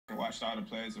watched all the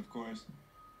plays, of course.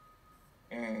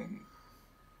 And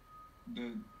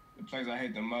the plays I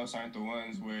hate the most aren't the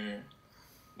ones where,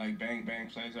 like, bang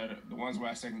plays, are the ones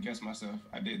where I second guess myself.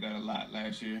 I did that a lot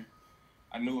last year.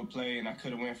 I knew a play and I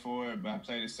could have went for it, but I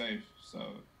played it safe. So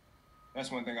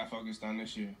that's one thing I focused on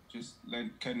this year. Just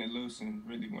cutting it loose, and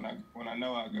really when I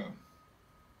know I go.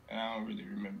 And I don't really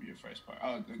remember your first part.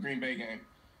 Oh, the Green Bay game.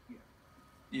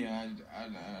 Yeah,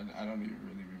 I don't even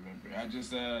really remember. I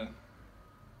just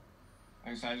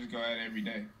go at it every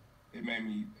day. It made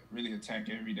me really attack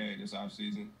every day this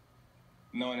offseason.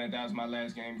 Knowing that was my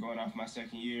last game going off my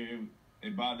second year,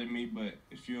 it bothered me, but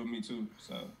it fueled me too.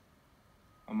 So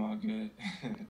I'm all good.